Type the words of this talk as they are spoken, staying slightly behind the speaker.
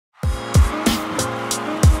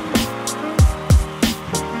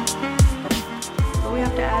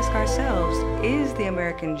ask ourselves, is the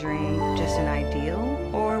American dream just an ideal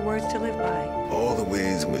or words to live by? All the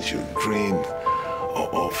ways in which your dreams are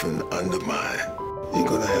often undermined. You're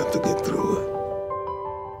gonna have to get through it.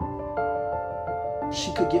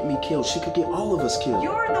 She could get me killed. She could get all of us killed.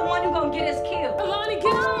 You're the one who's gonna get us killed. Alani,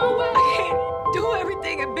 get out of my way. I can't do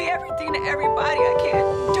everything and be everything to everybody. I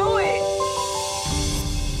can't do it.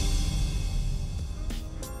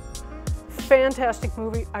 Fantastic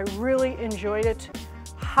movie. I really enjoyed it.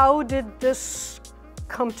 How did this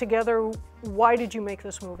come together? Why did you make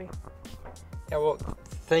this movie? Yeah, well,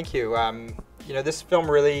 thank you. You know, this film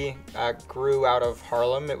really grew out of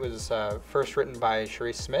Harlem. It was first written by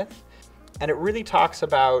Sha-Risse Smith, and it really talks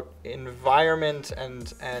about environment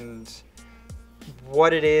and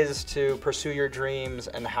what it is to pursue your dreams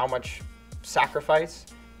and how much sacrifice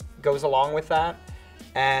goes along with that.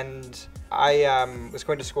 And I was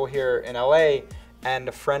going to school here in LA, and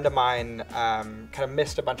a friend of mine kind of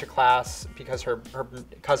missed a bunch of class because her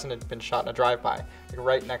cousin had been shot in a drive-by, like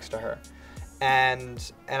right next to her.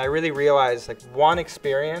 And I really realized, like, one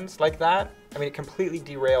experience like that, I mean, it completely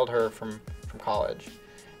derailed her from college.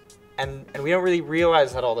 And we don't really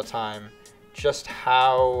realize that all the time, just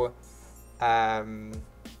how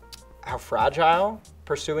fragile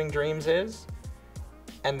pursuing dreams is,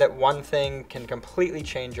 and that one thing can completely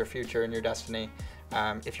change your future and your destiny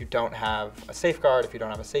if you don't have a safeguard, if you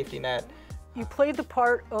don't have a safety net. You played the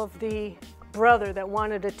part of the brother that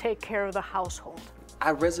wanted to take care of the household.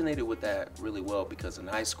 I resonated with that really well because in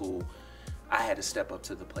high school, I had to step up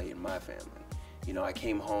to the plate in my family. You know, I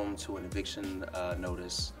came home to an eviction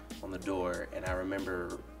notice on the door, and I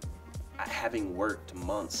remember having worked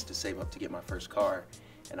months to save up to get my first car,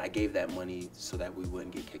 and I gave that money so that we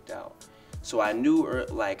wouldn't get kicked out. So I knew,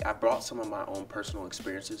 like, I brought some of my own personal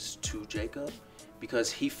experiences to Jacob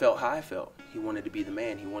because he felt how I felt. He wanted to be the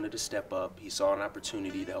man. He wanted to step up. He saw an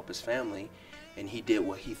opportunity to help his family, and he did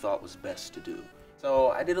what he thought was best to do. So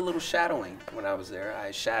I did a little shadowing when I was there.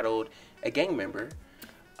 I shadowed a gang member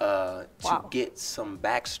to get some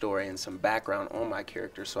backstory and some background on my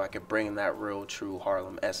character so I could bring that real, true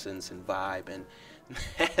Harlem essence and vibe. And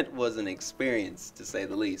that was an experience, to say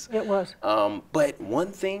the least. It was. But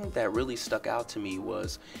one thing that really stuck out to me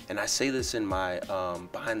was, and I say this in my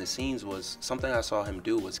behind the scenes, was something I saw him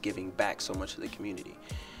do was giving back so much to the community.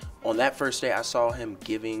 On that first day, I saw him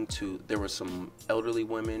giving to, there were some elderly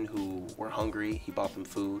women who were hungry. He bought them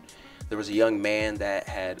food. There was a young man that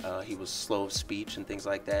had, he was slow of speech and things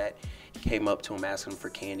like that. He came up to him asking for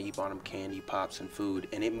candy. He bought him candy, pops, and food.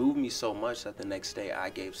 And it moved me so much that the next day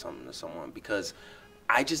I gave something to someone because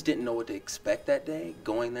I just didn't know what to expect that day.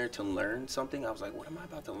 Going there to learn something, I was like, what am I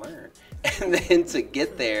about to learn? And then to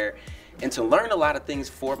get there and to learn a lot of things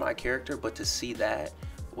for my character, but to see that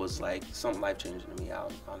was like something life-changing to me. I'll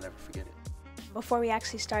never forget it. Before we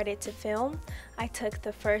actually started to film, I took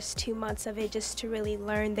the first 2 months of it just to really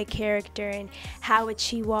learn the character and how would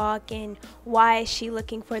she walk and why is she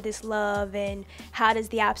looking for this love and how does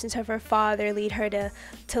the absence of her father lead her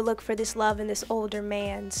to look for this love in this older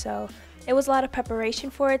man. So it was a lot of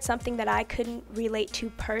preparation for it, something that I couldn't relate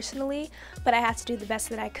to personally, but I had to do the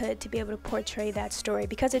best that I could to be able to portray that story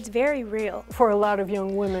because it's very real. For a lot of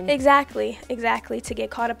young women. Exactly, exactly. To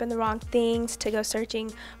get caught up in the wrong things, to go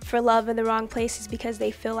searching for love in the wrong places because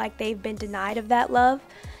they feel like they've been denied of that love.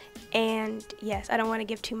 And yes, I don't want to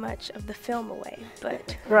give too much of the film away,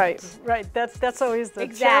 but Right. That's always the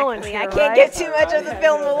challenge exactly. here, I can't right? give too much of the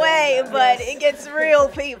film away, but it gets real,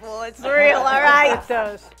 people. It's real, all right? It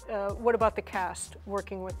does. What about the cast,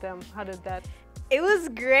 working with them? How did that? It was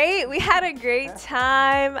great. We had a great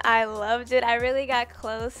time. I loved it. I really got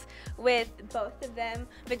close with both of them.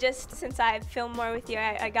 But just since I filmed more with you,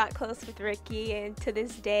 I got close with Ricky. And to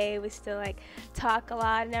this day, we still like talk a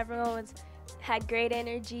lot. And everyone had great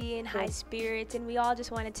energy and high spirits. And we all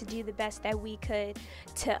just wanted to do the best that we could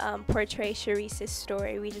to portray Sha-Risse's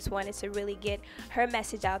story. We just wanted to really get her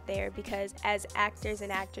message out there because as actors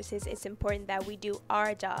and actresses, it's important that we do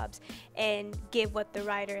our jobs and give what the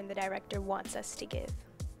writer and the director wants us to give.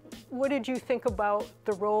 What did you think about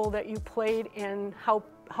the role that you played and how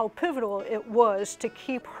pivotal it was to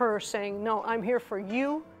keep her saying, no, I'm here for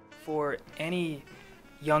you? For any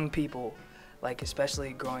young people, like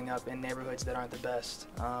especially growing up in neighborhoods that aren't the best,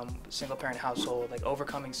 single parent household, like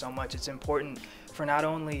overcoming so much, it's important for not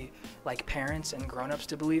only like parents and grown-ups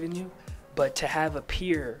to believe in you, but to have a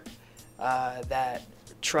peer that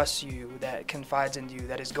trusts you, that confides in you,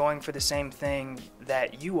 that is going for the same thing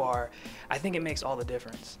that you are. I think it makes all the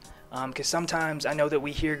difference. Because sometimes I know that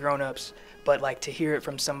we hear grown-ups, but like to hear it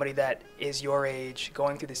from somebody that is your age,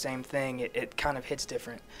 going through the same thing, it kind of hits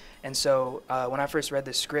different. And so when I first read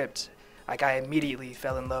the script, like I immediately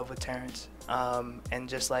fell in love with Terrence, and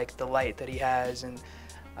just like the light that he has,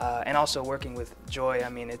 and also working with Joy. I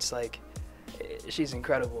mean, it's like she's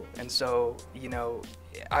incredible, and so you know,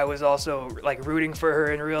 I was also like rooting for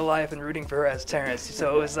her in real life and rooting for her as Terrence.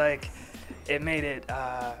 So it was like, it made it.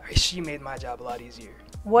 She made my job a lot easier.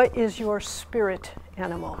 What is your spirit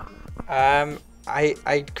animal? I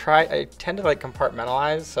tend to like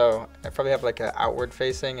compartmentalize, so I probably have like an outward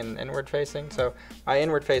facing and inward facing. So my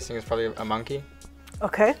inward facing is probably a monkey.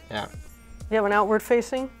 Okay. Yeah. You have an outward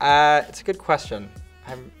facing? It's a good question.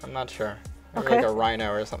 I'm not sure. Maybe Okay. like a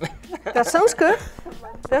rhino or something. That sounds good.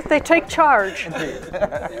 They take charge.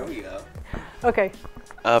 There we go. Okay.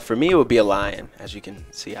 For me, it would be a lion. As you can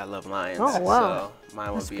see, I love lions. Oh, wow. So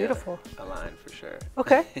mine That's would be beautiful. a lion for sure.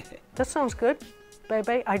 Okay. That sounds good.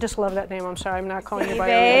 Bebe. I just love that name. I'm sorry. I'm not calling you by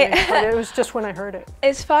your Bebe. name. But it was just when I heard it.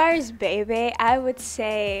 As far as Bebe, I would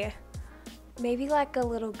say maybe like a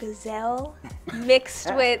little gazelle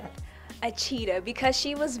mixed with a cheetah, because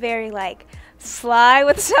she was very like sly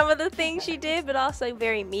with some of the things she did, but also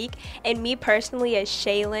very meek. And me personally, as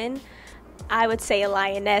Shaylin, I would say a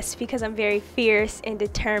lioness, because I'm very fierce and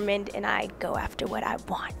determined, and I go after what I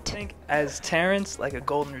want. I think as Terrence, like a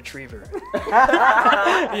golden retriever.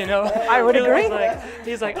 You know, I would agree.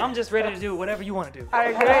 He's like, I'm just ready to do whatever you want to do. I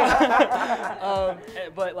agree.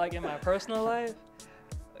 But like in my personal life,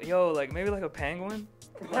 like maybe like a penguin.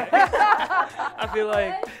 Like, I feel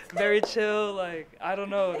like very chill. Like I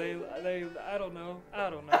don't know. I don't know.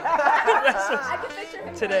 That's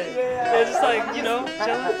just today. They're just like chilling.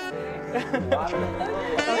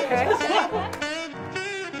 Okay.